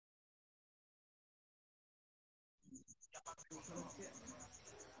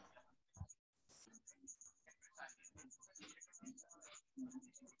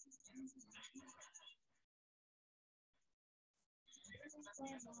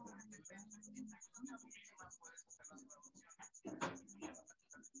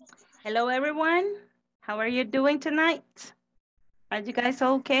Hello, everyone. How are you doing tonight? Are you guys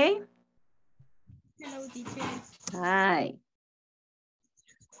okay? Hello, teacher. Hi.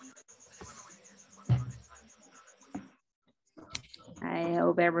 I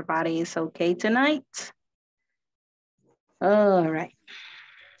hope everybody is okay tonight. All right.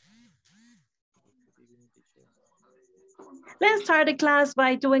 Let's start the class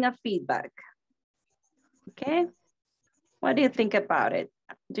by doing a feedback. Okay. What do you think about it?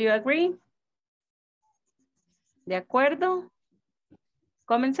 Do you agree? ¿De acuerdo?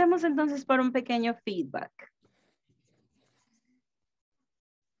 Comencemos entonces por un pequeño feedback.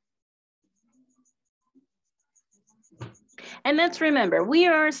 And let's remember, we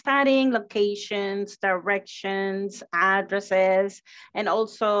are studying locations, directions, addresses, and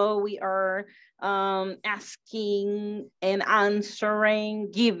also we are asking and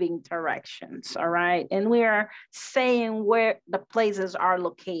answering, giving directions, all right? And we are saying where the places are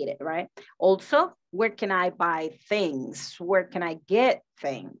located, right? Also, where can I buy things? Where can I get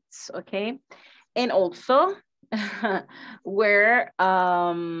things, okay? And also, where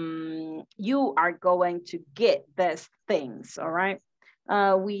you are going to get these things, all right?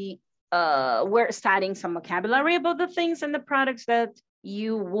 We're studying some vocabulary about the things and the products that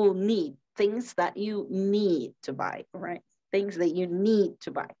you will need, things that you need to buy, right? Things that you need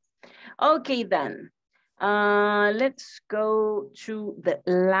to buy. Okay, then. Let's go to the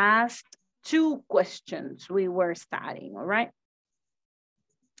last two questions we were studying, all right?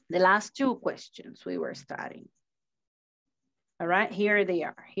 The last two questions we were studying. All right, here they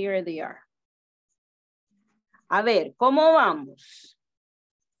are, here they are. A ver, ¿cómo vamos?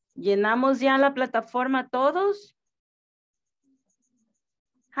 ¿Llenamos ya la plataforma todos?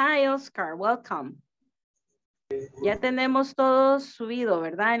 Hi, Oscar, welcome. Ya tenemos todo subido,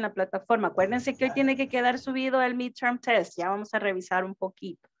 ¿verdad? En la plataforma. Acuérdense que hoy tiene que quedar subido el midterm test. Ya vamos a revisar un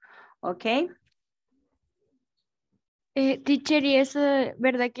poquito, ¿ok? Teacher, ¿y eso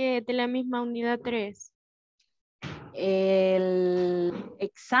verdad que es de la misma unidad 3? El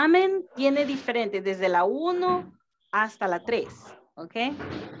examen tiene diferente desde la 1 hasta la 3, ¿ok?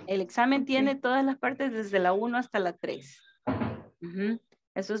 El examen tiene todas las partes desde la 1 hasta la 3.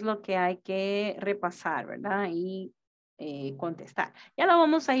 Eso es lo que hay que repasar, ¿verdad? Y contestar. Ya lo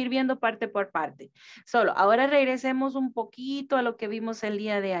vamos a ir viendo parte por parte. Solo, ahora regresemos un poquito a lo que vimos el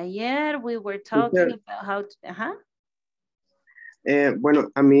día de ayer. We were talking about how to... Ajá.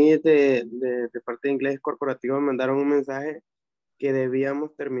 Bueno, a mí de parte de Inglés Corporativo me mandaron un mensaje que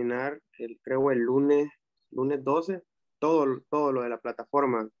debíamos terminar, creo el lunes 12, todo lo de la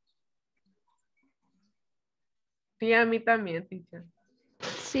plataforma. Sí, a mí también, teacher.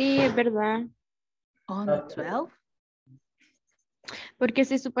 Sí, es verdad. On the 12? Porque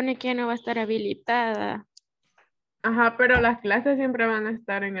se supone que ya no va a estar habilitada. Ajá, pero las clases siempre van a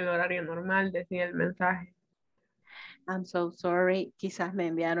estar en el horario normal, decía el mensaje. I'm so sorry. Quizás me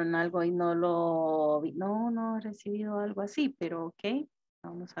enviaron algo y no lo vi. No he recibido algo así, pero ok.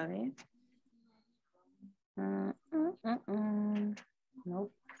 Vamos a ver.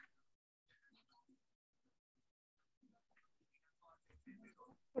 No.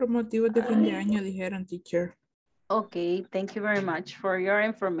 Por motivos de fin de año, dijeron, teacher. Okay, thank you very much for your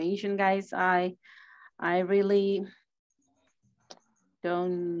information, guys. I really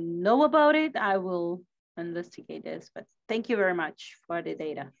don't know about it. I will investigate this, but thank you very much for the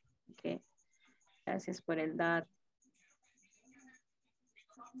data. Okay, gracias por el dato.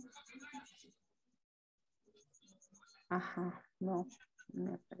 Ajá, no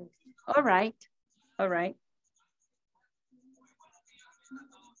me aparece. All right.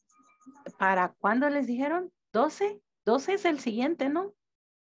 ¿Para cuándo les dijeron? 12. 12 es el siguiente, ¿no?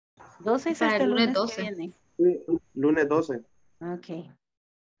 12 es Para este el lunes lunes 12. que viene. Sí, lunes 12. Okay,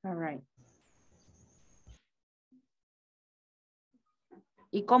 all right.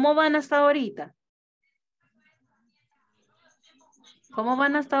 ¿Y cómo van hasta ahorita? ¿Cómo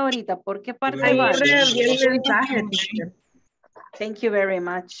van hasta ahorita? ¿Por qué parte Ahí van? reenvié el mensaje, teacher. Thank you very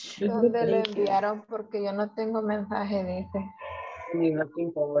much. ¿Dónde le Thank you. enviaron? Porque yo no tengo mensaje, dice.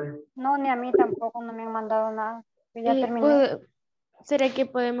 No, ni a mí tampoco, no me han mandado nada. Yo ya terminé. ¿Será que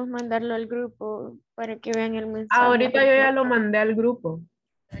podemos mandarlo al grupo para que vean el mensaje? Ahorita yo ya lo mandé al grupo.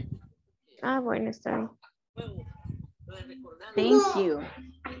 Ah, bueno, está bien. Thank you.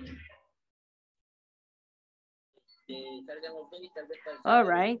 All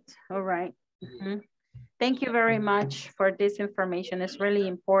right. Thank you very much for this information. It's really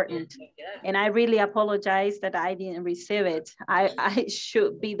important. And I really apologize that I didn't receive it. I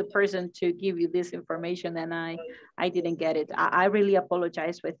should be the person to give you this information and I didn't get it. I really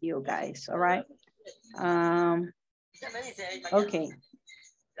apologize with you guys, all right? Okay.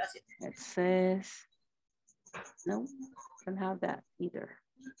 It says, no, don't have that either.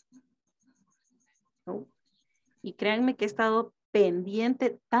 No. Y créanme que he estado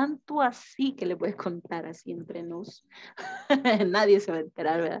pendiente, tanto así que les voy a contar así entre nos. Nadie se va a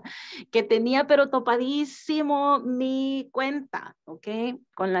enterar, ¿verdad? Que tenía pero topadísimo mi cuenta, ¿ok?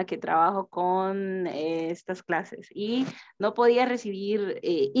 Con la que trabajo con estas clases. Y no podía recibir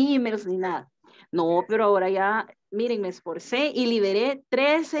emails ni nada. No, pero ahora ya, miren, me esforcé y liberé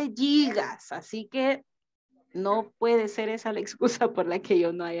 13 gigas. Así que no puede ser esa la excusa por la que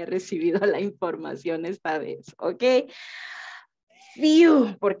yo no haya recibido la información esta vez, ¿ok?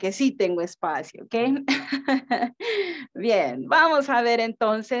 Porque sí tengo espacio, ¿ok? Bien, vamos a ver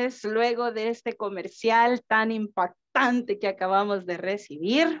entonces, luego de este comercial tan impactante que acabamos de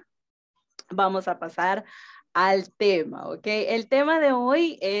recibir, vamos a pasar al tema, ¿ok? El tema de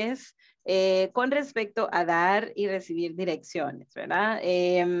hoy es con respecto a dar y recibir direcciones, ¿verdad?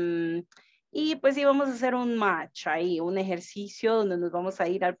 Y pues sí, vamos a hacer un match ahí, un ejercicio donde nos vamos a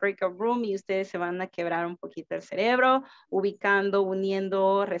ir al breakout room y ustedes se van a quebrar un poquito el cerebro, ubicando,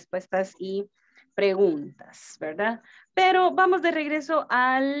 uniendo respuestas y preguntas, ¿verdad? Pero vamos de regreso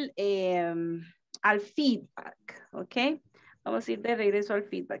al feedback, ¿ok? Vamos a ir de regreso al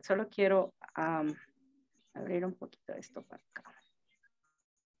feedback. Solo quiero abrir un poquito esto para acá.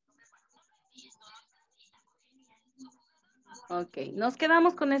 Ok, nos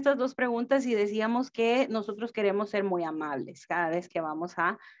quedamos con estas dos preguntas y decíamos que nosotros queremos ser muy amables cada vez que vamos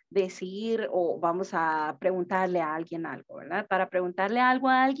a decir o vamos a preguntarle a alguien algo, ¿verdad? Para preguntarle algo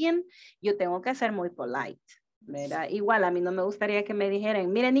a alguien, yo tengo que ser muy polite, ¿verdad? Igual a mí no me gustaría que me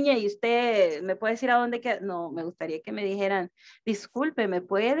dijeran, mire niña, ¿y usted me puede decir a dónde queda? No, me gustaría que me dijeran, disculpe, ¿me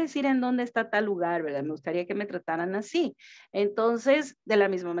puede decir en dónde está tal lugar, ¿verdad? Me gustaría que me trataran así. Entonces, de la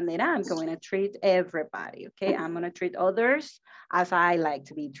misma manera, I'm going to treat everybody, okay? I'm going to treat others as I like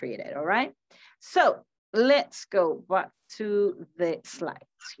to be treated, all right? So, let's go back to the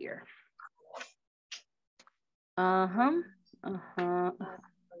slides here.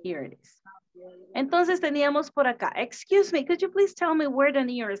 Here it is. Entonces teníamos por acá, excuse me, could you please tell me where the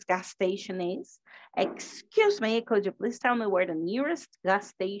nearest gas station is? Excuse me, could you please tell me where the nearest gas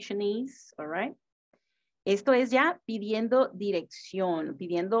station is? All right. Esto es ya pidiendo dirección,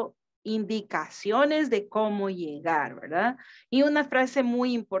 pidiendo indicaciones de cómo llegar, ¿verdad? Y una frase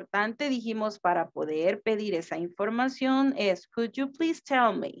muy importante, dijimos, para poder pedir esa información es, could you please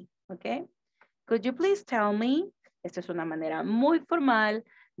tell me? ¿Ok? Could you please tell me? Esta es una manera muy formal,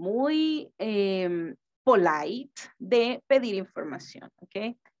 muy polite de pedir información,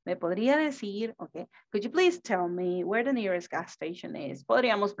 ¿ok? Me podría decir, ¿ok? Could you please tell me where the nearest gas station is?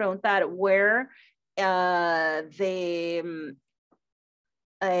 Podríamos preguntar where the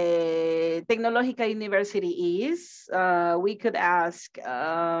Technological University is. We could ask,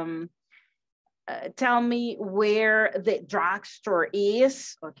 tell me where the drugstore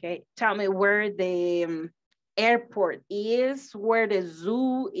is, okay? Tell me where the airport is, where the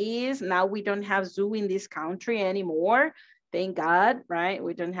zoo is. Now we don't have zoo in this country anymore. Thank God, right?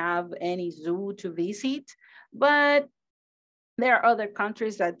 We don't have any zoo to visit, but there are other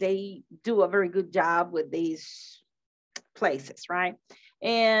countries that they do a very good job with these places, right?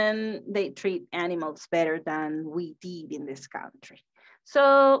 And they treat animals better than we did in this country.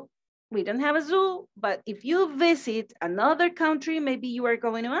 So we don't have a zoo, but if you visit another country, maybe you are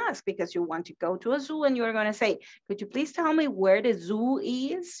going to ask because you want to go to a zoo and you are going to say, could you please tell me where the zoo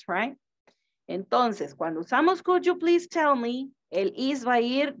is, right? Entonces, cuando usamos could you please tell me, el is va a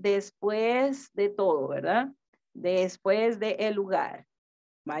ir después de todo, ¿verdad? Después de el lugar,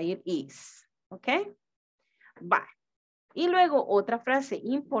 va a ir is, ¿ok? Va. Y luego otra frase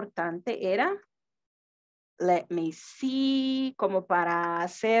importante era, let me see, como para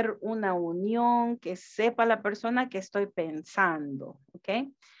hacer una unión que sepa la persona que estoy pensando,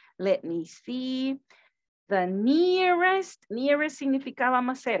 ¿ok? Let me see. The nearest, nearest significaba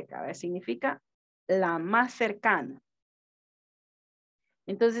más cerca, ¿verdad? Significa la más cercana.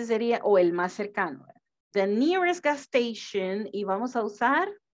 Entonces sería, o el más cercano, ¿verdad? The nearest gas station, y vamos a usar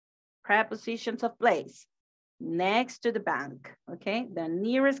prepositions of place. Next to the bank, okay? The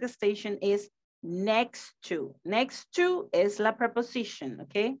nearest gas station is next to. Next to is la preposition,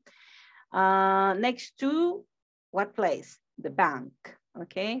 okay? Next to what place? The bank,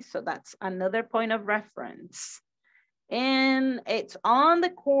 okay? So that's another point of reference. And it's on the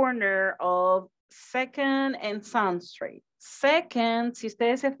corner of second and Sun Street. Second, si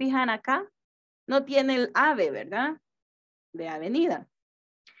ustedes se fijan acá, no tiene el ave, ¿verdad? De avenida.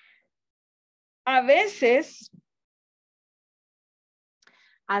 A veces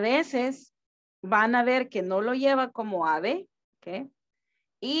van a ver que no lo lleva como ave, ¿ok?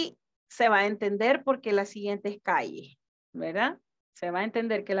 Y se va a entender porque la siguiente es calle, ¿verdad? Se va a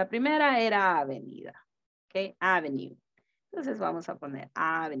entender que la primera era avenida, ¿ok? Avenue. Entonces vamos a poner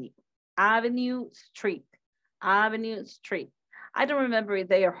avenue. Avenue, street. Avenue, street. I don't remember if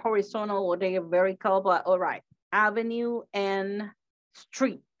they are horizontal or they are vertical, but all right. Avenue and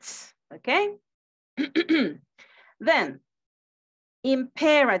streets, okay? Then,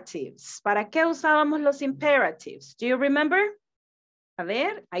 imperatives. ¿Para qué usábamos los imperatives? Do you remember? A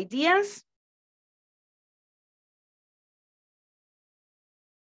ver, ideas.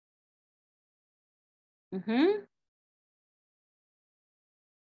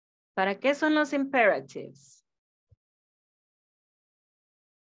 ¿Para qué son los imperatives?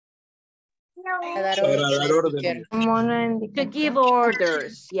 Para dar órdenes. To give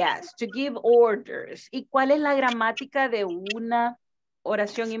orders, yes, to give orders. ¿Y cuál es la gramática de una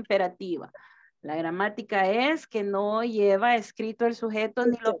oración imperativa? La gramática es que no lleva escrito el sujeto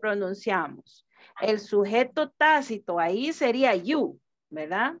ni lo pronunciamos. El sujeto tácito ahí sería you,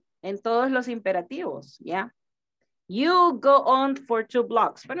 ¿verdad? En todos los imperativos, ¿ya? You go on for 2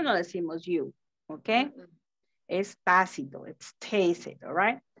 blocks, pero no decimos you, ¿ok? Es tácito, it's tacit, all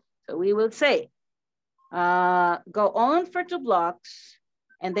right? So we will say, go on for 2 blocks,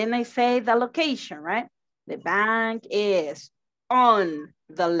 and then I say the location, right? The bank is on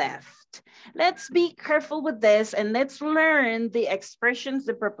the left. Let's be careful with this and let's learn the expressions,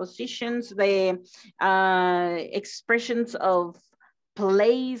 the prepositions, the expressions of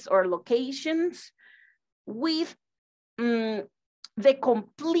place or locations with the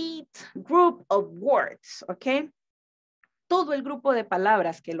complete group of words, okay? Todo el grupo de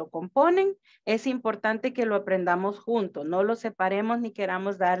palabras que lo componen, es importante que lo aprendamos juntos, no lo separemos ni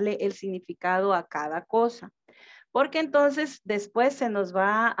queramos darle el significado a cada cosa. Porque entonces después se nos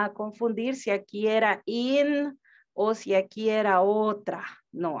va a confundir si aquí era in o si aquí era otra.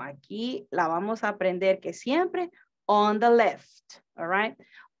 No, aquí la vamos a aprender que siempre on the left, all right?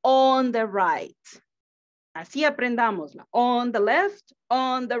 On the right. Así aprendámosla. On the left,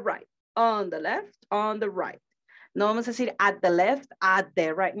 on the right. On the left, on the right. No vamos a decir at the left, at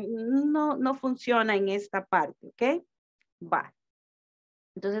the right. No, no funciona en esta parte, ¿ok? Va.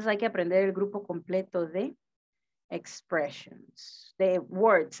 Entonces hay que aprender el grupo completo de expressions, de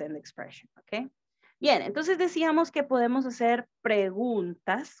words and expression, ¿ok? Bien, entonces decíamos que podemos hacer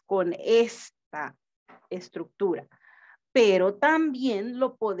preguntas con esta estructura, pero también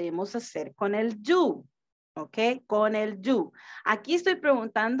lo podemos hacer con el do, ¿ok? Con el do. Aquí estoy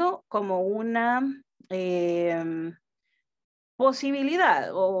preguntando como una posibilidad,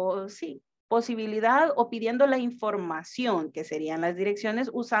 o sí, posibilidad o pidiendo la información, que serían las direcciones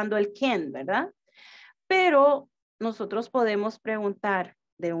usando el can, ¿verdad? Pero nosotros podemos preguntar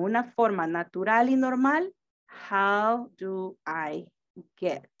de una forma natural y normal, how do I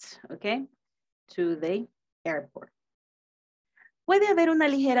get, okay, to the airport? Puede haber una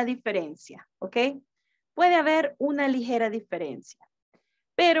ligera diferencia, ¿ok? Puede haber una ligera diferencia,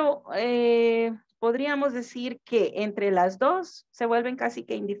 pero podríamos decir que entre las dos se vuelven casi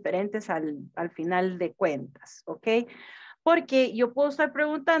que indiferentes al final de cuentas, ¿ok? Porque yo puedo estar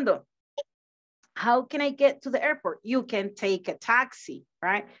preguntando, how can I get to the airport? You can take a taxi,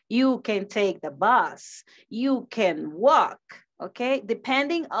 right? You can take the bus. You can walk, okay?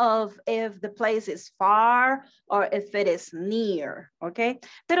 Depending of if the place is far or if it is near, okay?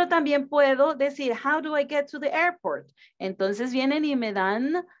 Pero también puedo decir, how do I get to the airport? Entonces vienen y me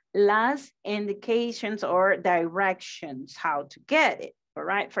dan las indications or directions how to get it, all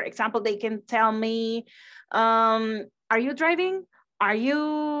right? For example, they can tell me, are you driving? Are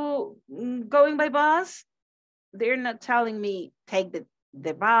you going by bus? They're not telling me take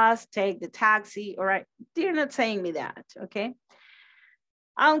the bus, take the taxi, all right? They're not saying me that, okay?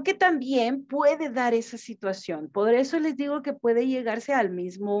 Aunque también puede dar esa situación. Por eso les digo que puede llegarse al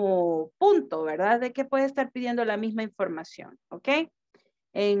mismo punto, ¿verdad? De que puede estar pidiendo la misma información, ¿ok?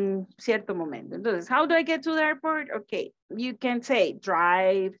 En cierto momento. Entonces, how do I get to the airport? Okay, you can say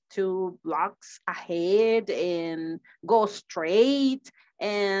drive 2 blocks ahead and go straight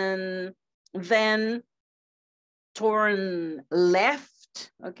and then turn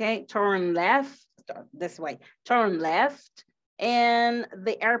left, okay? Turn left, this way, turn left. And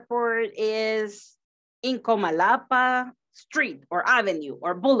the airport is in Comalapa Street or Avenue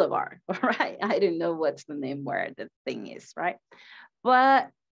or Boulevard, right? I don't know what's the name where the thing is, right? But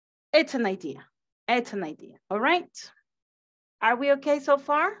it's an idea, It's an idea. All right. Are we okay so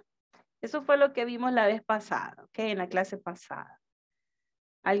far? Eso fue lo que vimos la vez pasada, ok, en la clase pasada.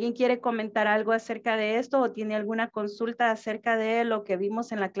 ¿Alguien quiere comentar algo acerca de esto o tiene alguna consulta acerca de lo que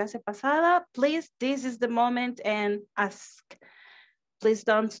vimos en la clase pasada? Please, this is the moment and ask. Please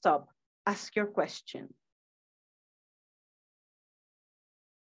don't stop. Ask your question.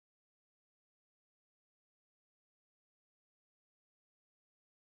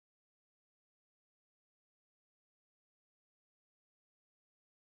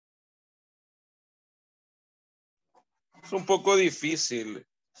 Es un poco difícil,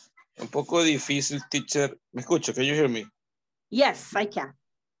 teacher. ¿Me escucha? Can you hear me? Yes, I can.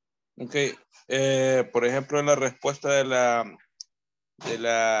 Ok. Por ejemplo, en la respuesta de la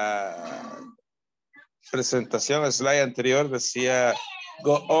presentación, slide anterior, decía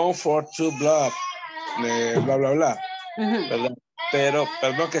go on for two block, bla, bla, bla. ¿Verdad? Pero,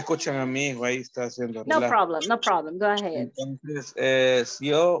 perdón que escuchan a mi hijo, ahí está haciendo No relajo. problem, no problem. Go ahead. Entonces, si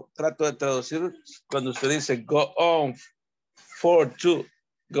yo trato de traducir, cuando usted dice go on for two,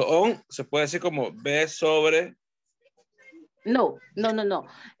 go on, se puede decir como ve sobre. No.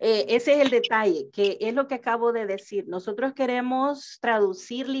 Ese es el detalle, que es lo que acabo de decir. Nosotros queremos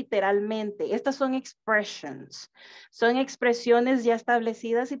traducir literalmente. Estas son expressions. Son expresiones ya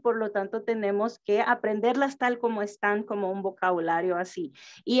establecidas y por lo tanto tenemos que aprenderlas tal como están, como un vocabulario así.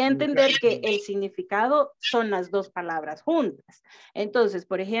 Y entender que el significado son las dos palabras juntas. Entonces,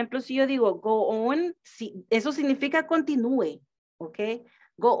 por ejemplo, si yo digo go on, eso significa continúe, ¿ok?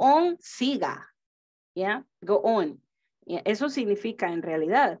 Go on, siga, ¿ya? Go on. Eso significa en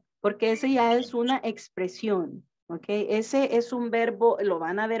realidad, porque ese ya es una expresión, ¿ok? Ese es un verbo, lo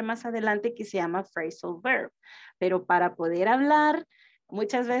van a ver más adelante, que se llama phrasal verb. Pero para poder hablar,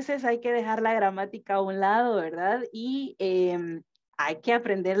 muchas veces hay que dejar la gramática a un lado, ¿verdad? Y hay que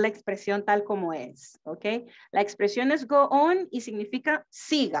aprender la expresión tal como es, ¿ok? La expresión es go on y significa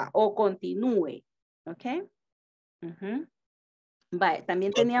siga o continúe, ¿ok? Vale,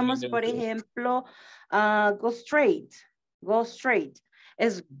 también teníamos, por ejemplo, go straight. Go straight.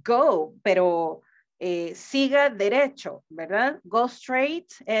 Es go, pero siga derecho, ¿verdad? Go straight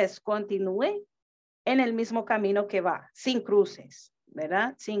es continúe en el mismo camino que va, sin cruces,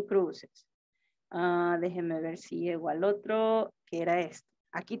 ¿verdad? Sin cruces. Déjenme ver si llego al otro, que era este.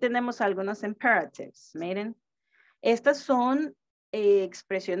 Aquí tenemos algunos imperatives, miren. Estas son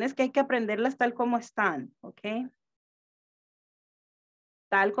expresiones que hay que aprenderlas tal como están, ¿ok?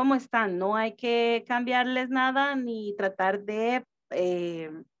 Tal como están, no hay que cambiarles nada ni tratar de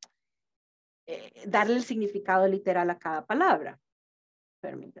darle el significado literal a cada palabra.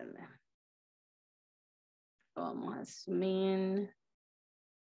 Permítanme. Vamos a asumir.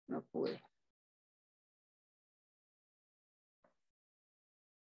 No pude.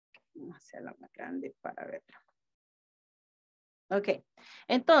 Vamos a hacerla más grande para verlo. Ok,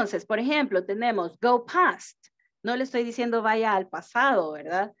 entonces, por ejemplo, tenemos go past. No le estoy diciendo vaya al pasado,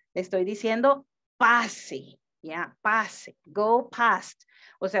 ¿verdad? Le estoy diciendo pase, ya, pase, go past.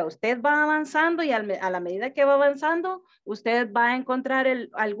 O sea, usted va avanzando y a la medida que va avanzando, usted va a encontrar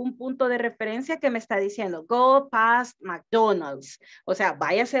algún punto de referencia que me está diciendo go past McDonald's. O sea,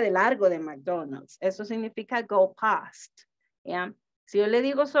 váyase de largo de McDonald's. Eso significa go past, ¿ya? Si yo le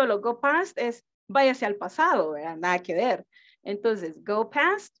digo solo go past, es váyase al pasado, ¿verdad? Nada que ver. Entonces, go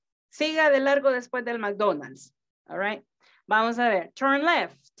past, siga de largo después del McDonald's. All right. Vamos a ver. Turn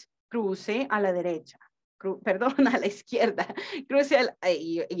left, cruce a la derecha. Perdón, a la izquierda. Cruce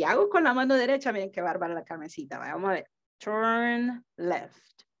y hago con la mano derecha. Miren qué bárbara la Carmencita. Vamos a ver. Turn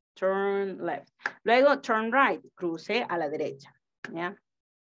left. Turn left. Luego, turn right, cruce a la derecha. ¿Ya?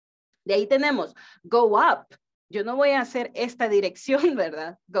 De ahí tenemos go up. Yo no voy a hacer esta dirección,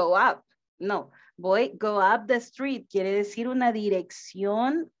 ¿verdad? Go up. No, go up the street, quiere decir una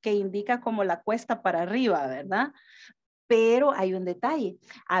dirección que indica como la cuesta para arriba, ¿verdad? Pero hay un detalle,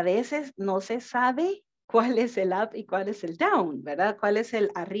 a veces no se sabe cuál es el up y cuál es el down, ¿verdad? Cuál es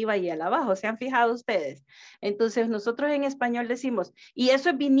el arriba y el abajo, ¿se han fijado ustedes? Entonces nosotros en español decimos, y eso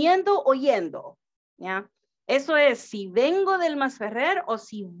es viniendo o yendo, ¿ya? Eso es si vengo del Masferrer o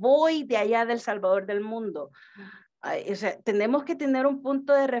si voy de allá del Salvador del Mundo. O sea, tenemos que tener un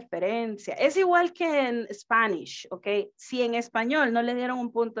punto de referencia. Es igual que en Spanish, ¿ok? Si en español no le dieron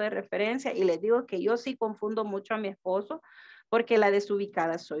un punto de referencia, y les digo que yo sí confundo mucho a mi esposo, porque la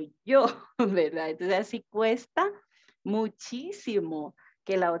desubicada soy yo, ¿verdad? Entonces así cuesta muchísimo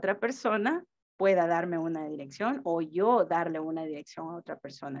que la otra persona pueda darme una dirección o yo darle una dirección a otra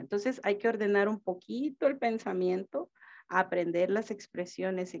persona. Entonces hay que ordenar un poquito el pensamiento, aprender las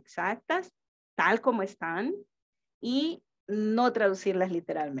expresiones exactas, tal como están, y no traducirlas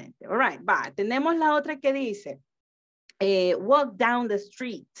literalmente. All right, va. Tenemos la otra que dice, walk down the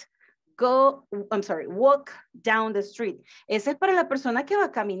street. Walk down the street. Ese es para la persona que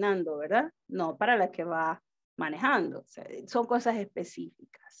va caminando, ¿verdad? No para la que va manejando. O sea, son cosas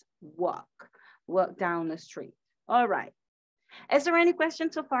específicas. Walk down the street. All right. Is there any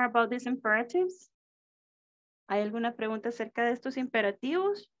question so far about these imperatives? ¿Hay alguna pregunta acerca de estos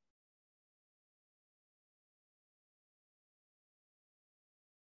imperativos?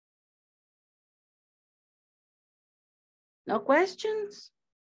 No questions?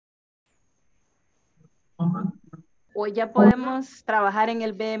 O ya podemos trabajar en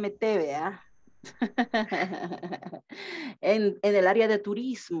el BMT, ¿verdad? en el área de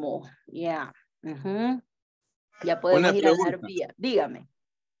turismo. Yeah. Ya podemos ir a dar vía. Dígame.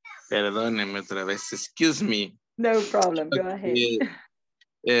 Perdóneme otra vez. Excuse me. No problem. Go ahead.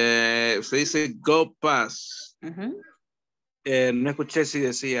 Se dice go past. No escuché si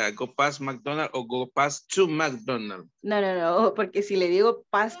decía go past McDonald's o go past to McDonald's. No, porque si le digo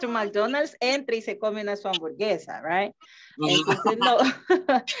past to McDonald's, entra y se come una su hamburguesa, right? Entonces no,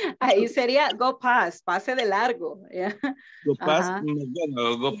 ahí sería go past, pase de largo. Yeah. Go past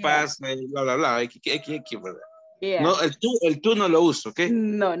McDonald's, go past, bla, bla, bla, X, ¿verdad? Yeah. No, el tú no lo uso, ¿ok?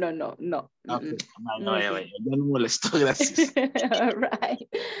 No. Okay. Vaya, ya no molesto, gracias. All right.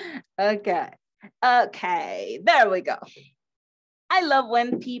 Okay, there we go. I love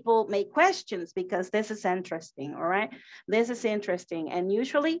when people make questions because this is interesting, all right? This is interesting. And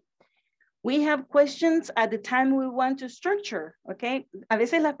usually we have questions at the time we want to structure, okay? A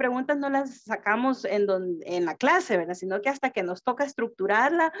veces las preguntas no las sacamos en la clase, ¿verdad? Sino que hasta que nos toca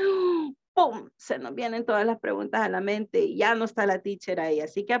estructurarla, ¡pum! Se nos vienen todas las preguntas a la mente y ya no está la teacher ahí.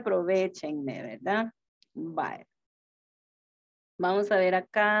 Así que aprovechenme, ¿verdad? Bye. Vamos a ver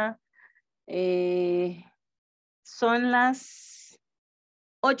acá. Son las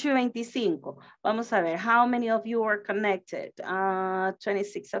 8:25. Vamos a ver, how many of you are connected?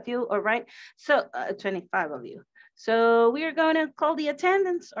 26 of you, all right? So 25 of you. So we are going to call the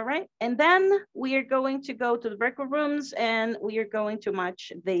attendance, all right? And then we are going to go to the breakout rooms and we are going to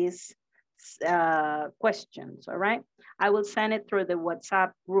match these questions, all right? I will send it through the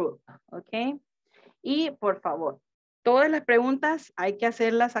WhatsApp group, okay? Y por favor, todas las preguntas hay que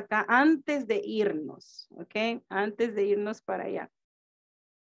hacerlas acá antes de irnos, okay? Antes de irnos para allá.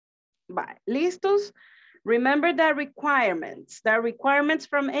 Bye. ¿Listos? Remember the requirements. The requirements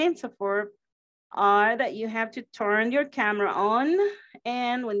from ANSAFOR are that you have to turn your camera on,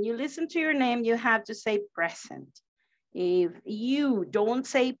 and when you listen to your name, you have to say present. If you don't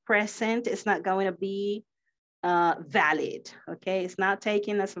say present, it's not going to be valid, okay? It's not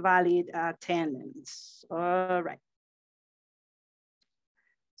taken as valid attendance. All right.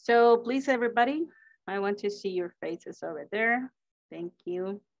 So please, everybody, I want to see your faces over there. Thank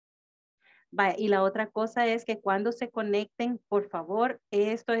you. Vaya, y la otra cosa es que cuando se conecten, por favor,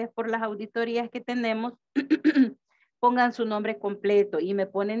 esto es por las auditorías que tenemos, pongan su nombre completo y me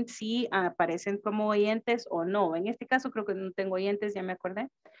ponen si aparecen como oyentes o no. En este caso creo que no tengo oyentes, ya me acordé,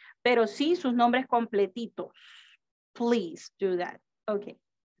 pero sí sus nombres completitos. Please do that. Okay,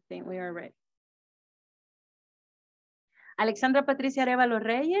 I think we are ready. Alexandra Patricia Arevalo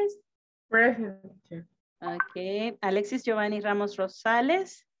Reyes. Present. Okay, Alexis Giovanni Ramos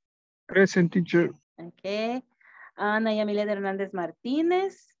Rosales. Present, teacher. Okay. Ana Yamilet Hernández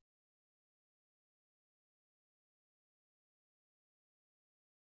Martínez.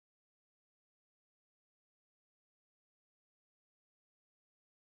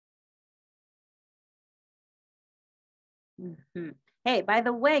 Hey, by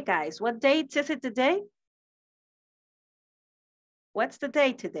the way, guys, what date is it today? What's the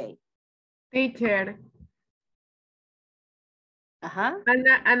date today? Teacher. Ajá.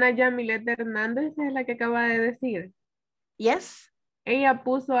 Ana Yamilet Hernández es la que acaba de decir. Yes. Ella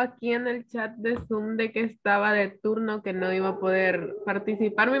puso aquí en el chat de Zoom de que estaba de turno, que no iba a poder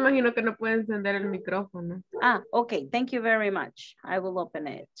participar. Me imagino que no puede encender el micrófono. Ah, okay. Thank you very much. I will open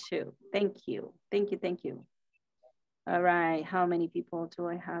it too. Thank you. Thank you. All right. How many people do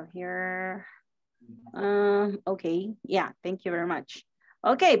I have here? Okay. Yeah. Thank you very much.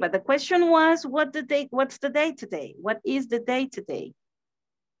 Okay, but the question was, what's the date today? What is the date today?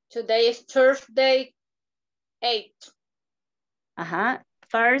 Today is Thursday 8th.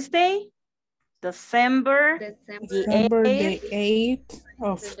 Thursday, December the 8th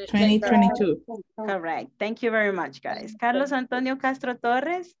of 2022. Correct. Thank you very much, guys. Carlos Antonio Castro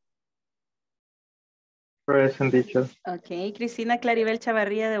Torres. Present, teacher. Okay, Cristina Claribel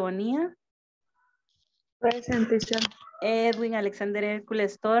Chavarría de Bonilla. Present, teacher. Edwin Alexander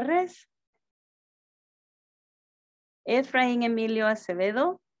Hércules Torres. Efraín Emilio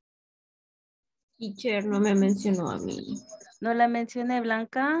Acevedo. Teacher, no me mencionó a mí. No la mencioné.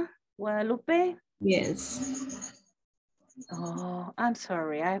 Blanca Guadalupe. Yes. Oh, I'm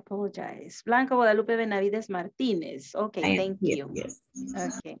sorry. I apologize. Blanca Guadalupe Benavides Martínez. Okay, thank you. Yes.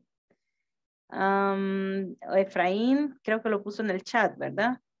 Okay. Efraín, creo que lo puso en el chat,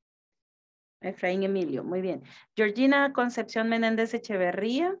 ¿verdad? Efraín Emilio, muy bien. Georgina Concepción Menéndez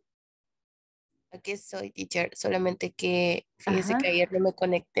Echeverría. Aquí estoy, teacher, solamente que fíjese Ajá. que ayer no me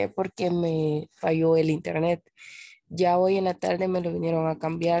conecté porque me falló el internet. Ya hoy en la tarde me lo vinieron a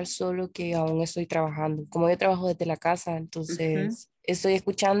cambiar, solo que aún estoy trabajando. Como yo trabajo desde la casa, entonces estoy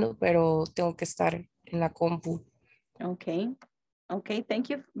escuchando, pero tengo que estar en la compu. Okay. Okay, thank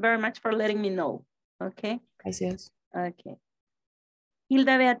you very much for letting me know. Okay. Gracias. Okay.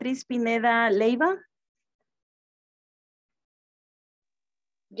 Hilda Beatriz Pineda Leiva.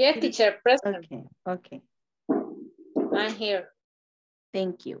 Yes, teacher, present. Okay, okay. I'm here.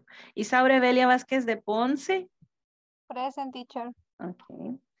 Thank you. Isaura Evelia Vázquez de Ponce. Present, teacher.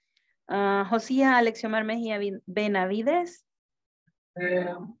 Okay. Josía Alexiomar Mejía Benavides.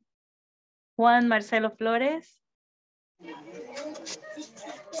 Juan Marcelo Flores.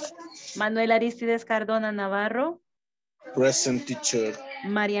 Manuel Aristides Cardona Navarro. Present, teacher.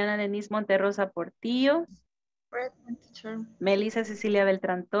 Mariana Denise Monterrosa Portillo. Present, teacher. Melissa Cecilia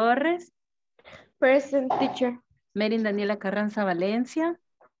Beltrán Torres. Present, teacher. Merin Daniela Carranza Valencia.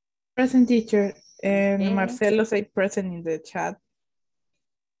 Present, teacher. And Okay. Marcelo say present in the chat.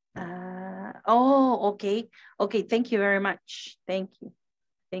 Okay. Okay, thank you very much. Thank you.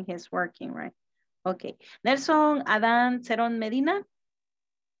 I think it's working, right? Okay. Nelson Adán Cerón Medina.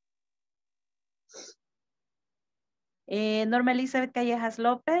 Norma Elizabeth Callejas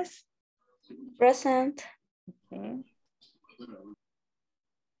López. Present. Okay.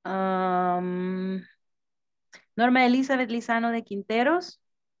 Norma Elizabeth Lizano de Quinteros.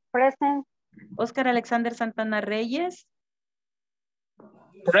 Present. Oscar Alexander Santana Reyes.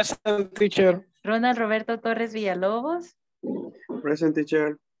 Present, teacher. Ronald Roberto Torres Villalobos. Present,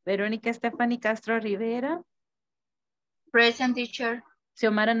 teacher. Verónica Stephanie Castro Rivera. Present, teacher.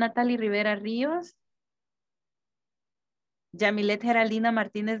 Xiomara Natalie Rivera Ríos. Yamilet Geraldina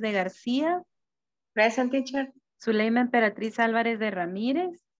Martínez de García. Present, teacher. Zuleima Emperatriz Álvarez de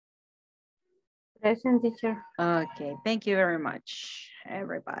Ramírez. Present, teacher. Okay, thank you very much,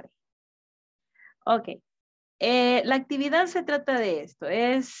 everybody. Okay. La actividad se trata de esto.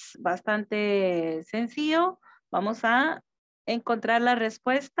 Es bastante sencillo. Vamos a encontrar la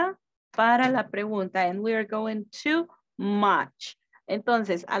respuesta para la pregunta. And we are going to match.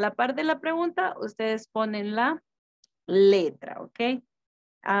 Entonces, a la par de la pregunta, ustedes ponen la letra, ¿ok?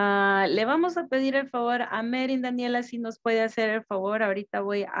 Le vamos a pedir el favor a Merin Daniela si nos puede hacer el favor. Ahorita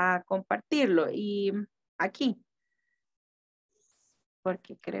voy a compartirlo. Y aquí.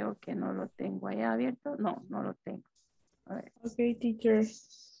 Porque creo que no lo tengo ahí abierto. No, no lo tengo. A ver. Okay, teacher.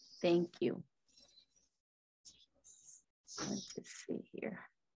 Thank you. Let's see here.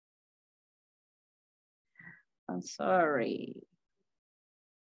 I'm sorry.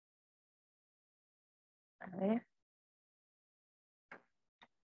 A ver.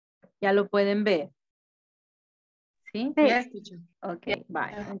 Ya lo pueden ver. ¿Sí? Yes, teacher. Ok,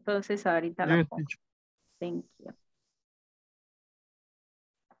 bye. Entonces ahorita la pongo. Thank you.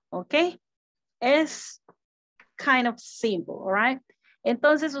 Ok. Es kind of simple, all right?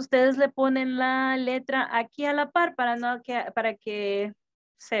 Entonces ustedes le ponen la letra aquí a la par para que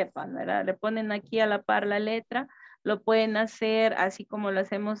sepan, ¿verdad? Le ponen aquí a la par la letra. Lo pueden hacer así como lo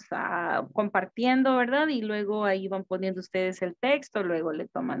hacemos compartiendo, ¿verdad? Y luego ahí van poniendo ustedes el texto, luego le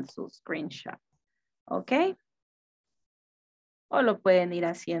toman su screenshot. ¿Ok? O lo pueden ir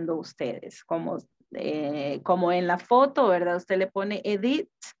haciendo ustedes, como en la foto, ¿verdad? Usted le pone edit.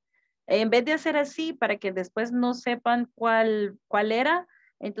 En vez de hacer así, para que después no sepan cuál era,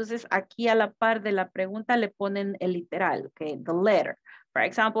 entonces aquí a la par de la pregunta le ponen el literal, okay, the letter. For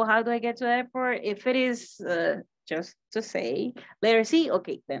example, how do I get to the airport? If it is just to say letter C,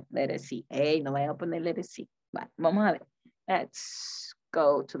 okay, then letter C. Hey, no voy a poner letter C. Vale, vamos a ver. Let's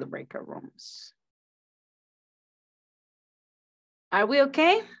go to the breakout rooms. Are we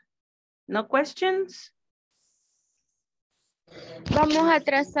okay? No questions? Vamos a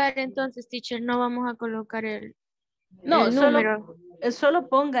trazar entonces, teacher, no vamos a colocar el número. Solo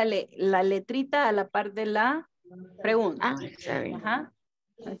póngale la letrita a la par de la pregunta. Sorry. Ajá.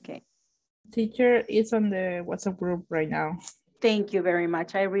 Okay. Teacher is on the WhatsApp group right now. Thank you very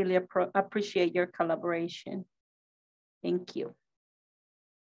much. I really appreciate your collaboration. Thank you.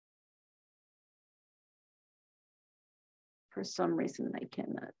 For some reason, I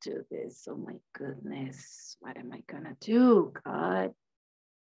cannot do this. Oh my goodness. What am I gonna do, God?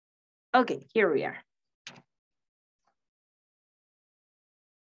 Okay, here we are.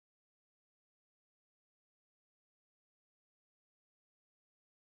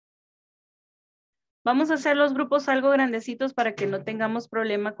 Vamos a hacer los grupos algo grandecitos para que no tengamos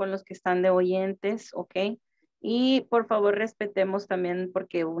problema con los que están de oyentes, ¿ok? Y por favor respetemos también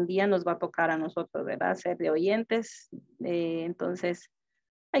porque un día nos va a tocar a nosotros, ¿verdad? Ser de oyentes. Entonces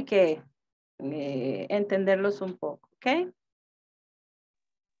hay que entenderlos un poco, ¿ok?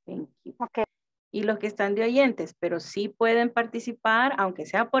 Thank you. Okay. Y los que están de oyentes, pero sí pueden participar, aunque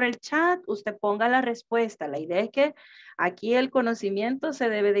sea por el chat, usted ponga la respuesta. La idea es que aquí el conocimiento se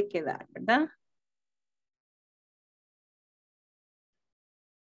debe de quedar, ¿verdad?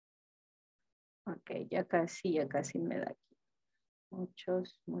 Ok, ya casi me da aquí.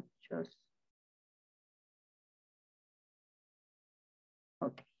 Muchos.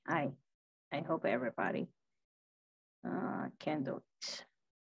 Ok, I hope everybody can do it.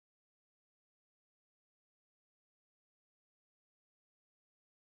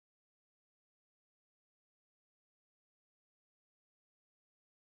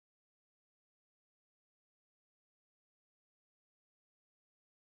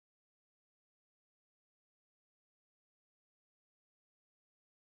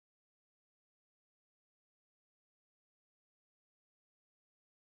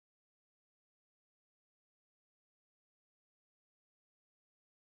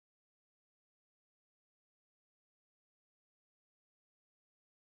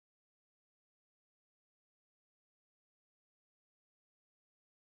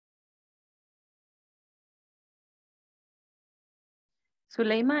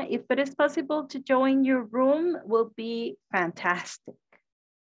 Suleima, if it is possible to join your room, will be fantastic.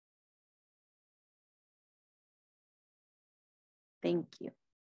 Thank you.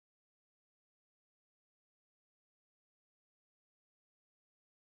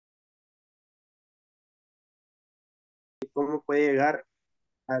 ¿Cómo puede llegar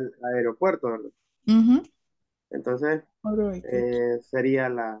al aeropuerto, ¿verdad? Entonces, sería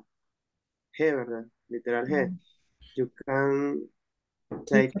la G, ¿verdad? Literal G. You can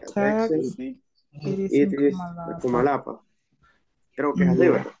take a taxi. It is Comalapa. Creo que es así,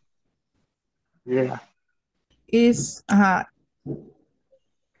 ¿verdad?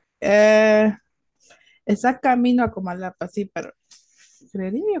 Yeah. Está camino a Comalapa, sí, pero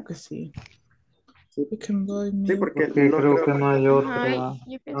creería que sí. Sí, Sí, porque no creo que no hay otra.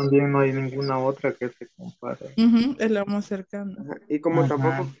 También no hay ninguna otra que se compare. Es lo más cercano. Y como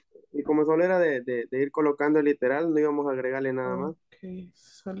tampoco, y como solo era de ir colocando el literal, no íbamos a agregarle nada más.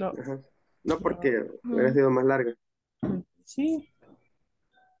 Solo. No porque hubiera sido más larga. Sí.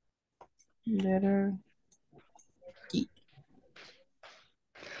 Letter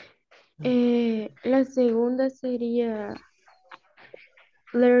E. La segunda sería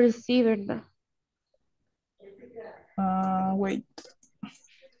letter C, ¿verdad? Wait.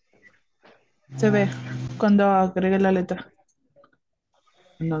 Se ve cuando agregue la letra.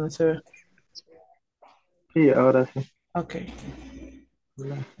 No se ve. Sí, ahora sí. Ok.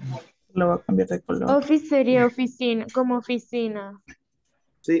 Lo voy a cambiar de color. Office sería oficina, como oficina.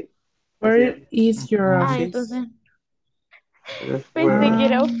 Sí. Where is your office? Entonces pensé que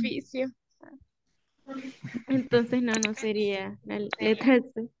era oficio. Entonces no sería la letra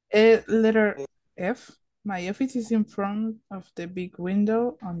C. Letter F. My office is in front of the big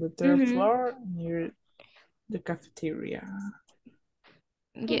window on the third floor near the cafeteria.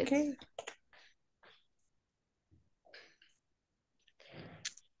 Yes. Okay.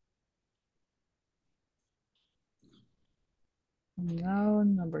 Now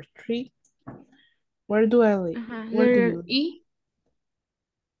number 3. Where do I live? Where do you live? E.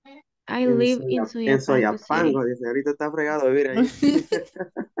 I live in En Soyapango City. dice, ahorita está fregado vivir ahí.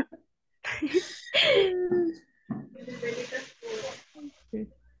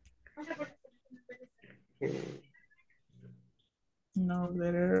 No,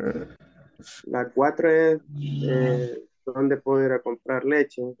 letter. La 4 es ¿dónde puedo ir a comprar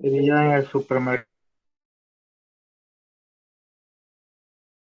leche? Sería en el supermercado.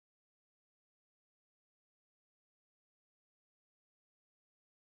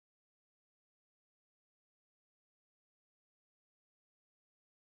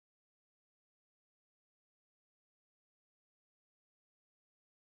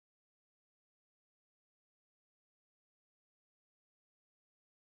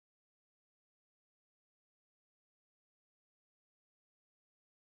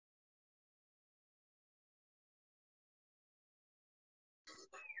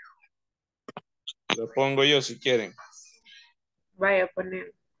 Lo pongo yo si quieren. Vaya a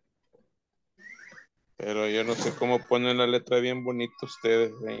poner. Pero yo no sé cómo ponen la letra bien bonita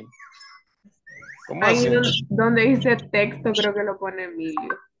ustedes. ¿Eh? ¿Cómo Ahí hacen? donde dice texto, creo que lo pone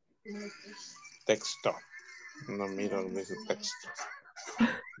Emilio. Texto. No miro donde dice texto.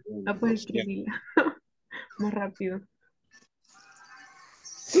 Ah, pues escribíla. Más rápido.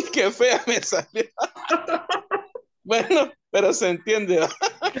 Sí, qué fea me salió. Bueno, pero se entiende. ¿Va?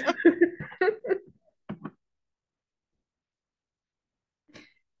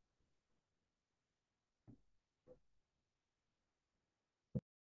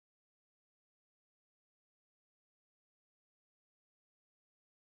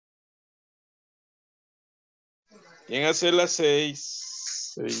 ¿Quién hace las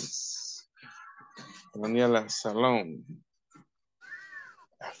 6? 6. Venía al salón.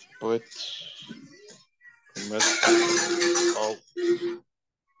 Put. Oh.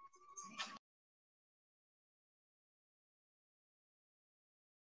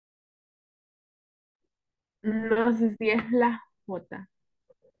 No sé si es la J.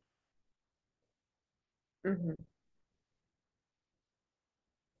 Ujú.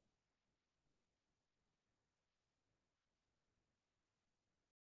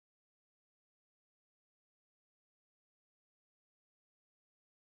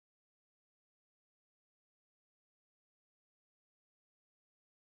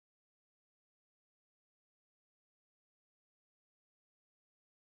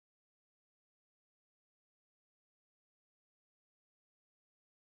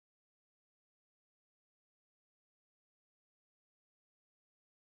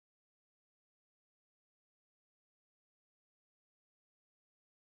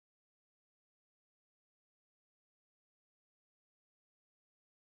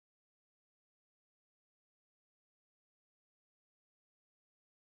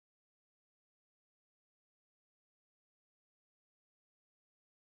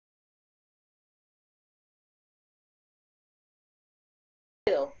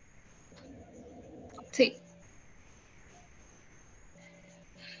 Sí.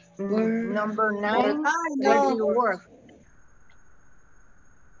 Number 9. Where do you work?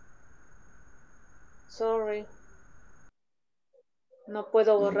 Sorry, no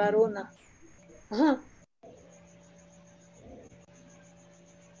puedo borrar una.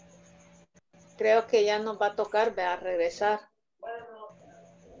 Creo que ya nos va a tocar a regresar.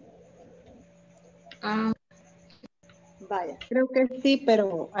 Ah, Vaya. Creo que sí,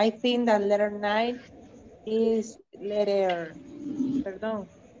 pero I think that letter 9 is letter, perdón,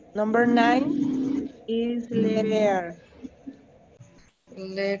 number 9 is letter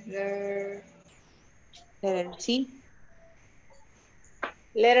C.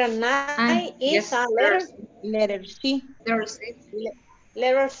 Letter 9 is yes, a letter. Letter C.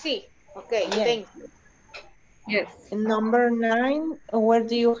 Letter C. Okay, Yes. thank you. Yes. Number 9, where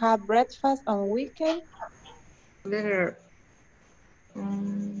do you have breakfast on weekend? Letter.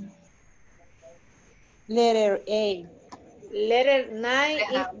 Letter A. Letter 9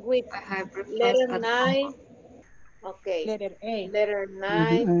 is with I have breakfast letter at 9. Okay. Letter A. Letter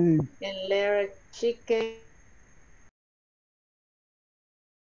 9 and letter chicken.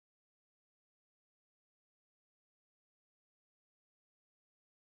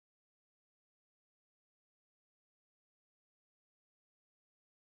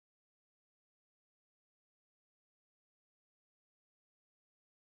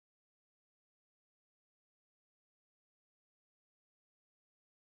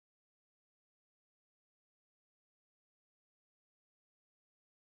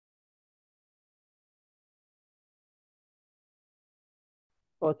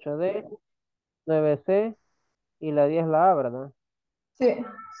 Ocho d 9C y la 10 la A, ¿verdad? Sí,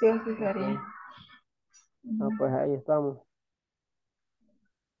 sí, así Ok. sería. Ah, pues ahí estamos.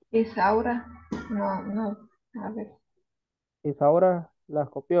 Isaura. No, no. A ver. Isaura las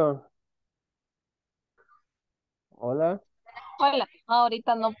copió. Hola. Hola,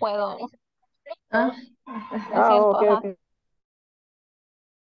 ahorita no puedo. Ah, Es Ah, cierto, ok, ajá. ok.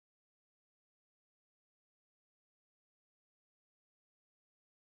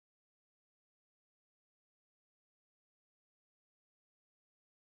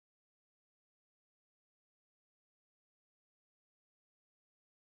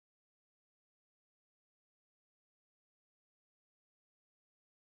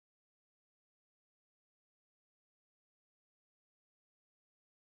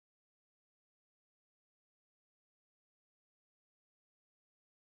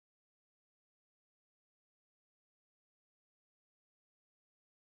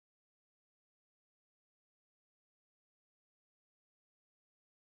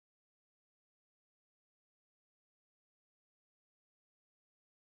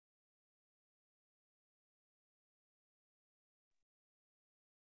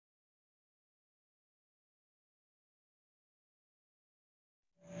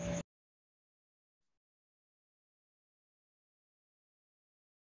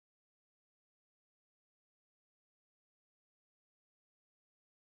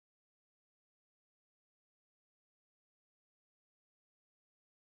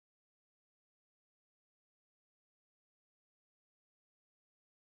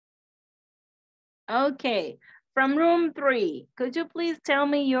 Okay, from room 3, could you please tell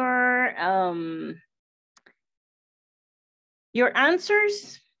me your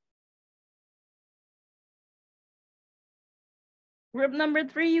answers? Group number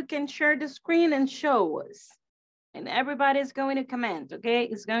 3, you can share the screen and show us. And everybody's going to comment, okay?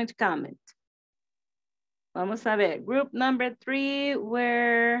 It's going to comment. Vamos a ver. Group number 3,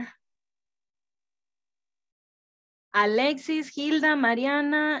 where Alexis, Hilda,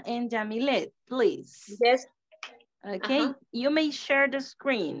 Mariana, and Jamilet, please. Yes. Okay, you may share the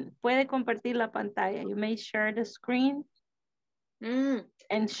screen. Puede compartir la pantalla. You may share the screen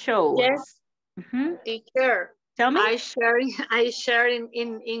and show us. Teacher. Tell me. I share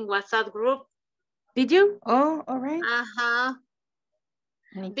in WhatsApp group. Did you? Oh, all right.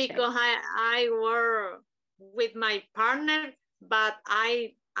 Because I work with my partner, but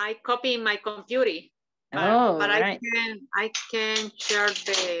I copy in my computer. But right. I can share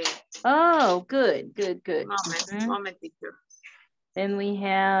the. Oh, good. Moment, teacher. Then we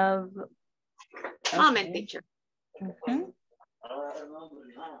have. Moment, teacher.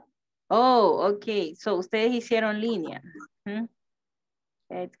 Oh, okay. So ustedes hicieron línea.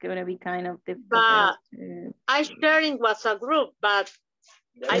 It's going to be kind of difficult. But I share in WhatsApp group, but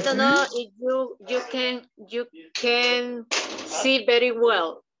I don't know if you can see very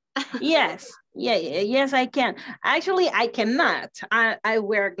well. Yes. Yes, I can. Actually, I cannot. I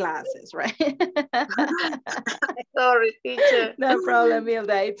wear glasses, right? Sorry, teacher. No problem,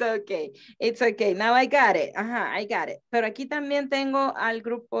 Hilda. It's okay. It's okay. Now I got it. I got it. Pero aquí también tengo al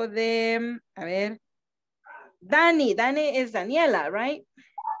grupo de, a ver, Dani. Dani is Daniela, right?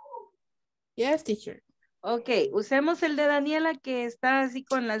 Yes, teacher. Ok, usemos el de Daniela que está así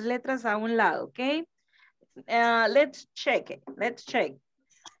con las letras a un lado, ok? Let's check it. Let's check.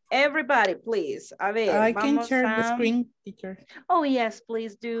 Everybody, please. A ver, I can share the screen, teacher. Oh, yes,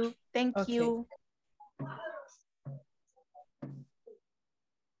 please do. Thank you.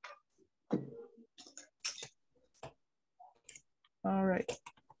 All right.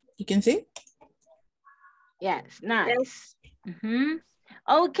 You can see? Yes, nice.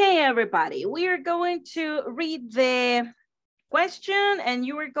 Okay, everybody. We are going to read the question and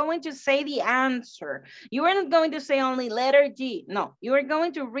you are going to say the answer. You are not going to say only letter G. No, you are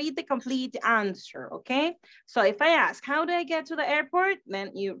going to read the complete answer, okay? So if I ask, how do I get to the airport?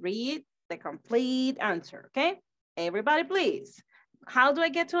 Then you read the complete answer, okay? Everybody, please. How do I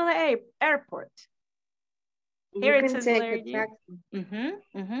get to the airport? Here it says letter G.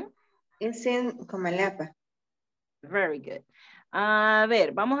 It's in Comalapa. Very good. A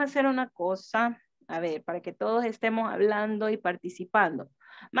ver, vamos a hacer una cosa. A ver, para que todos estemos hablando y participando.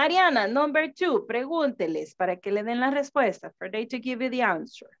 Mariana, number 2, pregúnteles para que le den la respuesta. For they to give you the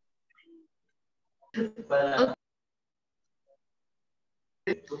answer.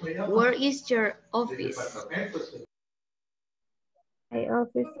 Where is your office? My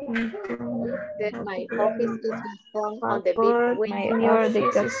office is my office is in front on the big window. My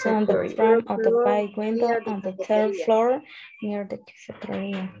office is on the front of the big window on the third floor near the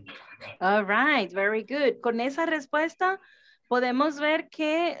cafeteria. All right, very good. Con esa respuesta podemos ver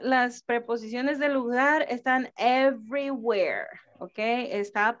que las preposiciones de lugar están everywhere, ¿ok?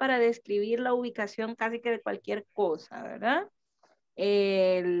 Está para describir la ubicación casi que de cualquier cosa, ¿verdad?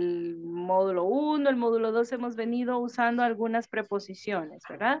 El módulo 1, el módulo 2 hemos venido usando algunas preposiciones,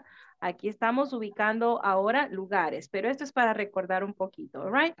 ¿verdad? Aquí estamos ubicando ahora lugares, pero esto es para recordar un poquito,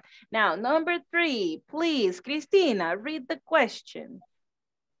 all right? Now, number 3, please, Cristina, read the question.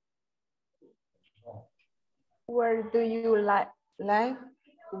 Where do you live?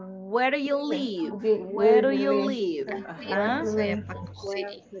 Where do you live? Where do you live?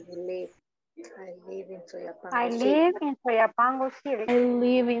 I live in Soyapango City. I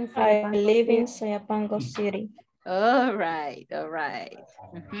live in Soyapango City. All right, all right.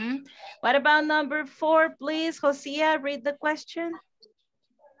 What about number 4, please? Josiah, read the question.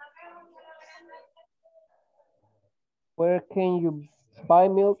 Where can you buy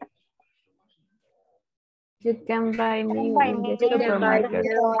milk? You can buy milk in the supermarket.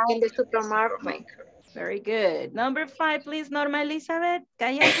 In the supermarket. Very good. Number 5, please, Norma Elizabeth.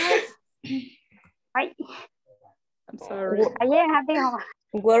 Callejas. I'm sorry.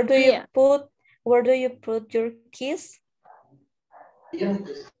 Where do you put your keys?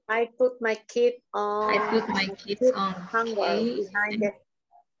 I put my kid on. I put my kids on hanger behind the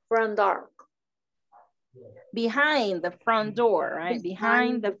front door. Behind the front door, right?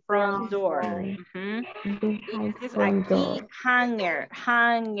 Behind the front door. Entonces aquí, hanger.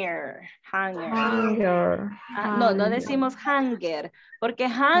 No, no decimos hanger, porque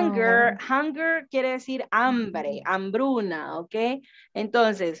hunger quiere decir hambre, hambruna, ¿ok?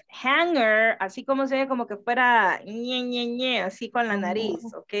 Entonces, hanger, así como se ve como que fuera ñe, así con la nariz,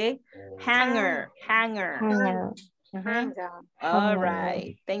 ¿ok? Hanger. All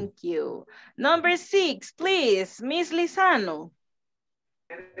right, thank you. Number 6, please, Miss Lizano.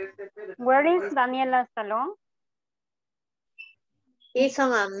 Where is Daniela's salon? It's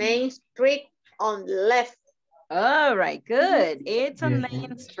on a main street on the left. All right, good. It's on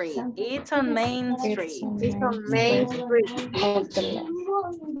Main Street. It's on Main Street. It's on Main Street.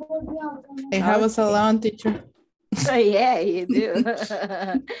 I have a salon, teacher. Oh, yeah, you do.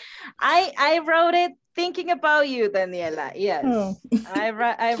 I wrote it thinking about you, Daniela. Yes, oh. I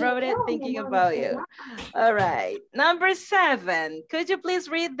wrote it thinking about you. All right, number 7. Could you please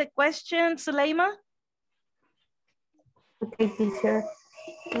read the question, Suleima? Okay, teacher.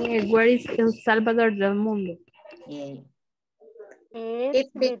 Where is El Salvador del Mundo? Yeah. It's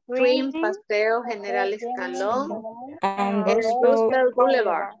between Paseo General Escalón and Roosevelt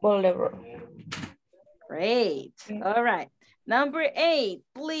Boulevard. Great. All right. Number 8,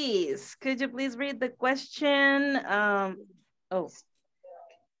 please. Could you please read the question? Oh,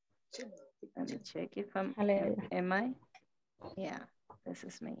 let me check if am I? Yeah, this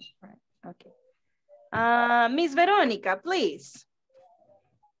is me. Right. Okay. Miss Veronica, please.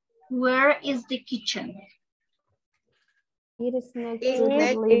 Where is the kitchen? It is next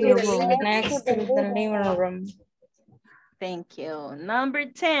to the living room. Thank you. Number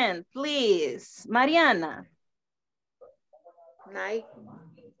 10, please. Mariana. 9.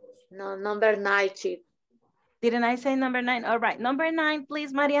 No, number 9, Chief. Didn't I say number 9? All right. Number 9,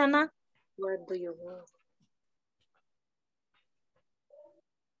 please, Mariana. Where do you work?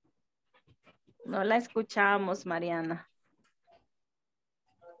 No la escuchamos, Mariana.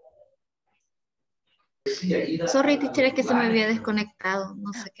 Sorry, teacher, es que se me había desconectado.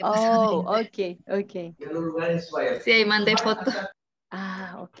 No sé qué pasó. Oh, ok. Sí, ahí mandé foto.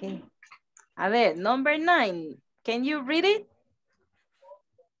 Ah, ok. A ver, number 9. Can you read it?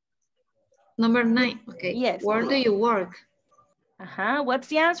 Number 9, okay. Yes. Where do you work? What's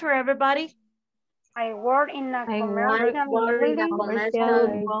the answer, everybody? I work in a commercial building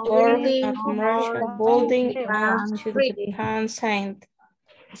and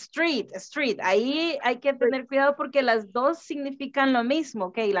Street. Ahí hay que tener cuidado porque las dos significan lo mismo,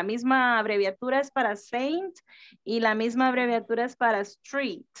 ¿ok? La misma abreviatura es para saint y la misma abreviatura es para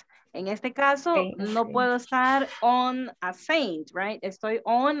street. En este caso, no puedo estar on a saint, right? Estoy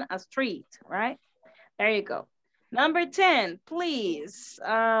on a street, right? There you go. Number 10, please.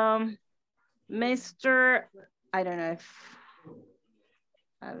 Mr. I don't know if...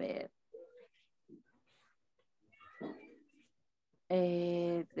 A ver.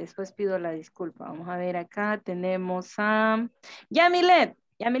 Después pido la disculpa. Vamos a ver acá. Tenemos a Yamilet.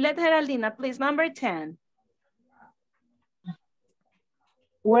 Yamilet Geraldina, please. Number 10.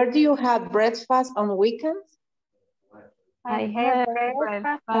 Where do you have breakfast on weekends? I have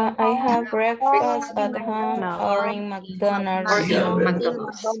breakfast at home or in McDonald's.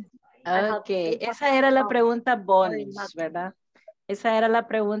 Ok, esa era la pregunta bonus, ¿verdad? Esa era la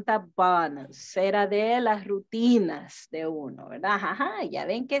pregunta bonus, era de las rutinas de uno, ¿verdad? Ajá, ya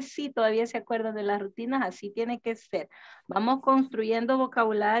ven que sí, todavía se acuerdan de las rutinas, así tiene que ser. Vamos construyendo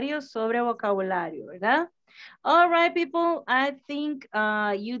vocabulario sobre vocabulario, ¿verdad? All right, people, I think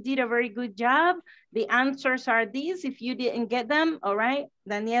you did a very good job. The answers are these. If you didn't get them, all right,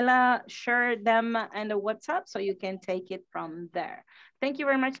 Daniela shared them in the WhatsApp so you can take it from there. Thank you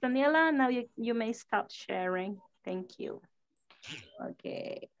very much, Daniela. Now you may stop sharing. Thank you.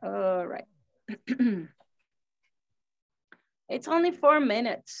 Okay, all right. It's only 4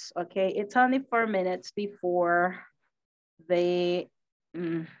 minutes, okay? It's only 4 minutes before the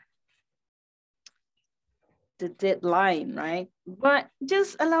deadline, right? But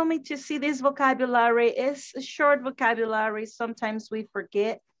just allow me to see this vocabulary. It's a short vocabulary. Sometimes we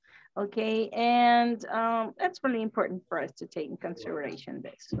forget, okay? And that's really important for us to take in consideration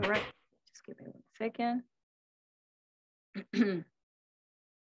this, all right? Just give me 1 second.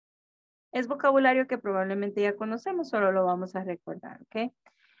 Es vocabulario que probablemente ya conocemos, solo lo vamos a recordar, ¿ok?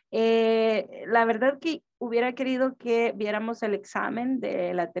 La verdad que hubiera querido que viéramos el examen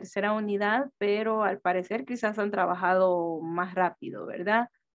de la tercera unidad, pero al parecer quizás han trabajado más rápido, ¿verdad?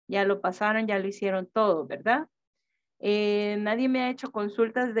 Ya lo pasaron, ya lo hicieron todo, ¿verdad? Nadie me ha hecho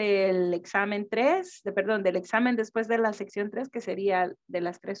consultas del examen 3, del examen después de la sección 3, que sería de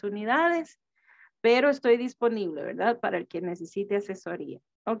las 3 unidades. pero estoy disponible, ¿verdad? Para el que necesite asesoría.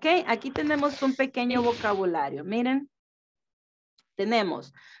 Ok, aquí tenemos un pequeño vocabulario. Miren,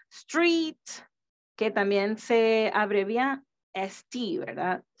 tenemos street, que también se abrevia ST,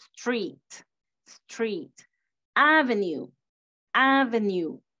 ¿verdad? Street, street. Avenue,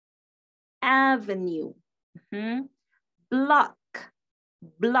 avenue, avenue. Block,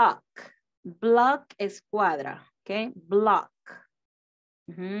 block, block es cuadra, ¿ok? Block.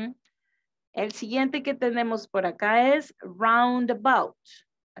 El siguiente que tenemos por acá es roundabout.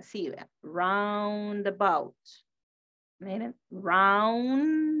 Así, vean, roundabout. Miren,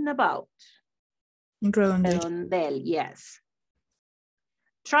 roundabout. Redondel. Redondel, yes.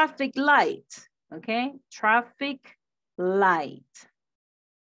 Traffic light, okay? Traffic light.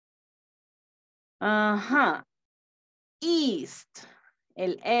 Ajá. East,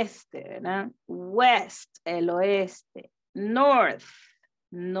 el este, ¿verdad? West, el oeste. North,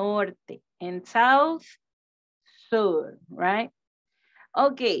 norte. And south, sur, right?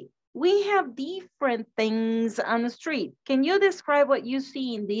 Okay, we have different things on the street. Can you describe what you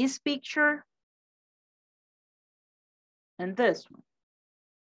see in this picture? And this one.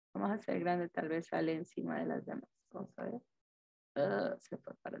 Vamos a hacer grande, tal vez sale encima de las demás. Vamos a ver. Se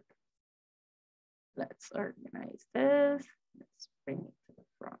fue para atrás. Let's organize this. Let's bring it to the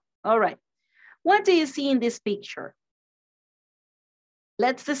front. All right. What do you see in this picture?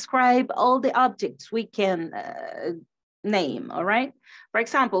 Let's describe all the objects we can name, all right? For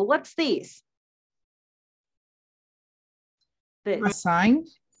example, what's this? A sign?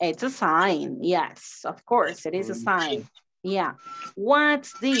 It's a sign, yes, of course, it is a sign. Yeah.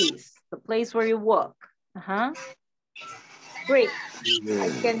 What's this? The place where you walk. Street.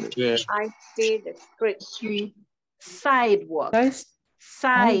 I see the street. Sidewalk.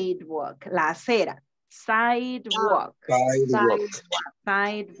 Sidewalk. La acera. Sidewalk.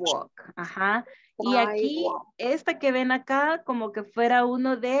 Sidewalk. Ajá. Y aquí, esta que ven acá, como que fuera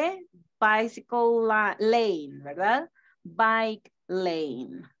uno de bicycle lane, ¿verdad? Bike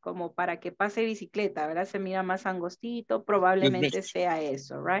lane, como para que pase bicicleta, ¿verdad? Se mira más angostito, probablemente sea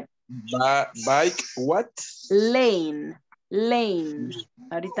eso, right? Bike what? Lane, lane.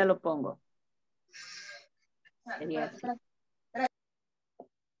 Ahorita lo pongo. Sería así.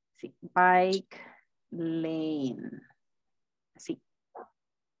 Sí, bike lane. Así.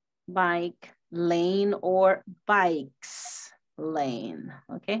 Bike lane or bikes lane,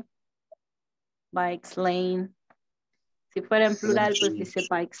 ¿ok? Bikes lane. Si fuera en plural, pues dice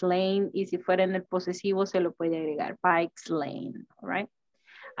bikes lane. Y si fuera en el posesivo, se lo puede agregar. Bikes lane, all right?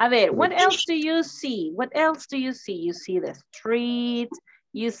 A ver, what else do you see? What else do you see? You see the street.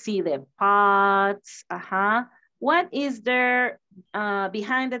 You see the pots. What is there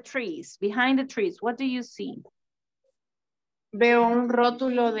behind the trees? Behind the trees, what do you see? Veo un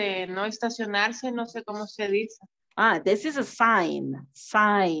rótulo de no estacionarse, no sé cómo se dice. This is a sign.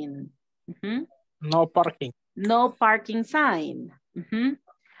 Sign. No parking. No parking sign.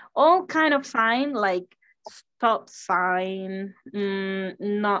 All kind of sign like stop sign,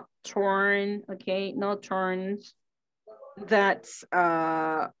 not turn, okay, no turns. That's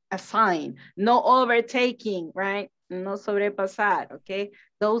a sign. No overtaking, right? No sobrepasar, okay?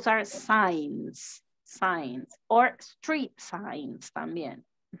 Those are signs. Signs or street signs también.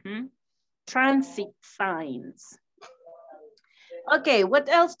 Transit signs. Okay, what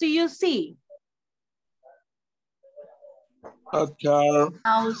else do you see? A car.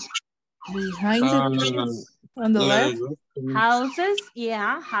 House. Behind the trees on the left. Houses,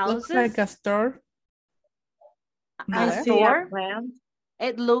 yeah, houses. Looks like a store. A store.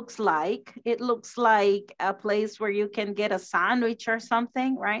 It looks like a place where you can get a sandwich or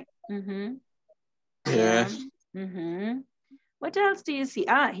something, right? Yeah. What else do you see?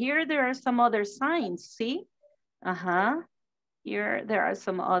 Here there are some other signs, see? Here there are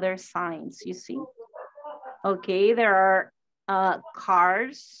some other signs, you see? Okay, there are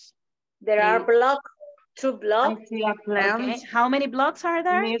cars. There are two blocks. Okay. How many blocks are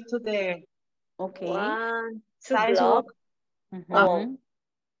there? Near to the okay. 1, 2 blocks.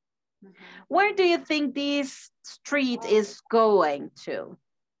 Where do you think this street is going to?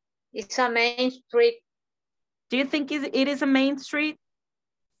 It's a main street. Do you think it is a main street?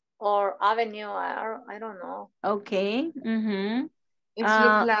 Or avenue, I don't know. Okay. It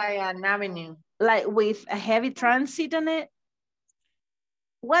looks like an avenue. Like with a heavy transit on it?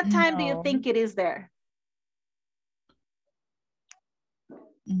 What time do you think it is there?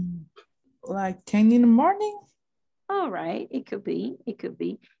 Like 10 in the morning? All right, it could be,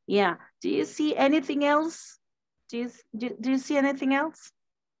 Yeah, do you see anything else? Do you see anything else?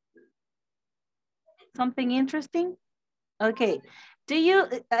 Something interesting? Okay,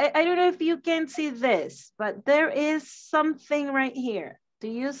 I don't know if you can see this, but there is something right here. Do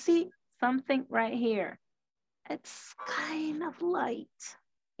you see something right here? It's kind of light.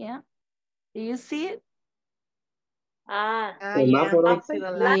 Yeah. Do you see it? Yeah. Semáforo.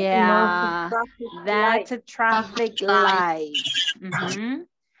 Yeah, that's a traffic light. Mhm.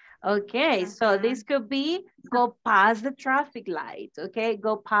 Okay, so this could be go past the traffic light, okay?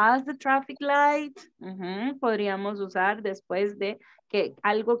 Go past the traffic light. Podríamos usar después de que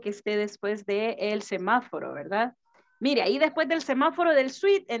algo que esté después de el semáforo, ¿verdad? Mire, ahí después del semáforo del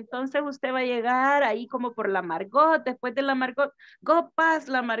suite, entonces usted va a llegar ahí como por la Margot, después de la Margot, go past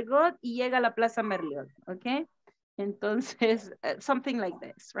la Margot y llega a la Plaza Merliot, ¿ok? Entonces, something like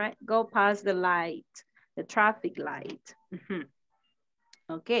this, right? Go past the light, the traffic light.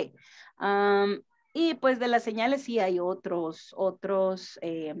 Ok. Y pues de las señales sí hay otro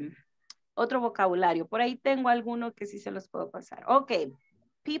vocabulario. Por ahí tengo alguno que sí se los puedo pasar. Ok.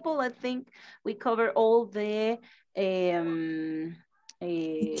 People, I think we cover all the...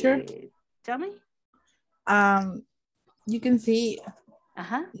 Teacher? Tell me. You can see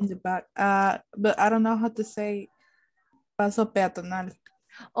in the back, but I don't know how to say paso peatonal.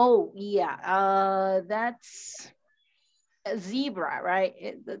 Oh, yeah. That's a zebra,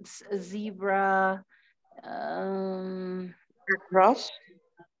 right? That's a zebra. Cross.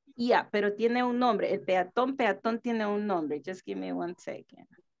 Yeah, pero tiene un nombre. El peatón tiene un nombre. Just give me 1 second.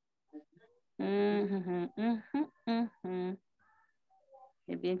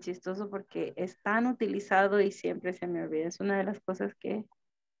 Es bien chistoso porque es tan utilizado y siempre se me olvida. Es una de las cosas que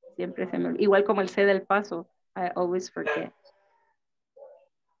siempre se me olvida. Igual como el C del paso. I always forget.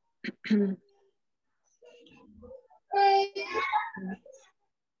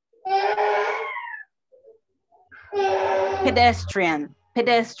 Pedestrian,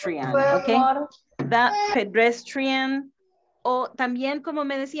 okay? That pedestrian, o también como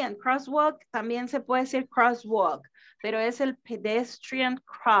me decían, crosswalk, también se puede decir crosswalk, pero es el pedestrian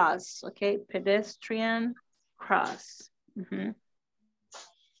cross, okay? Pedestrian cross.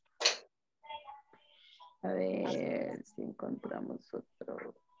 A ver si encontramos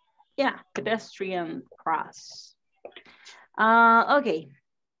otro. Yeah, pedestrian cross. Okay.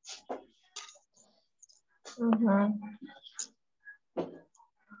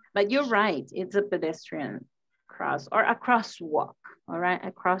 But you're right, it's a pedestrian cross or a crosswalk, all right?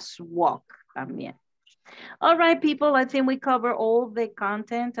 A crosswalk también. All right, people, I think we cover all the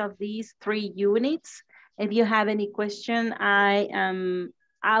content of these 3 units. If you have any question, I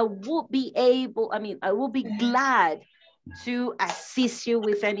will be glad to assist you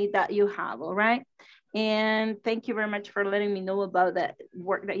with any that you have, all right? And thank you very much for letting me know about that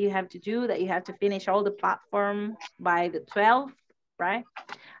work that you have to do, that you have to finish all the platform by the 12th, right?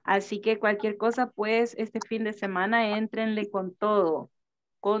 Así que cualquier cosa, pues, este fin de semana, éntrenle con todo,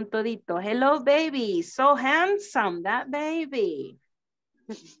 con todito. Hello, baby. So handsome, that baby.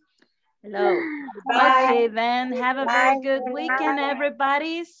 Hello. Bye. Okay, then. Have a very good weekend,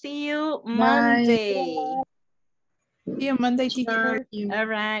 everybody. See you Monday. Bye. See you Monday, teacher. All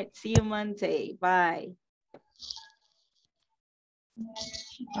right. See you Monday. Bye.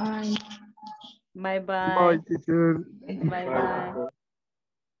 Bye. Bye-bye. Bye, teacher. Bye-bye.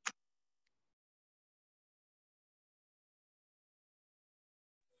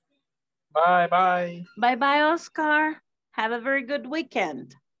 Bye-bye. Bye-bye, Oscar. Have a very good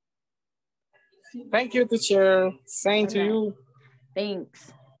weekend. Thank you, teacher. Same to you.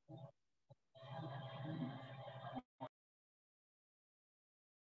 Thanks.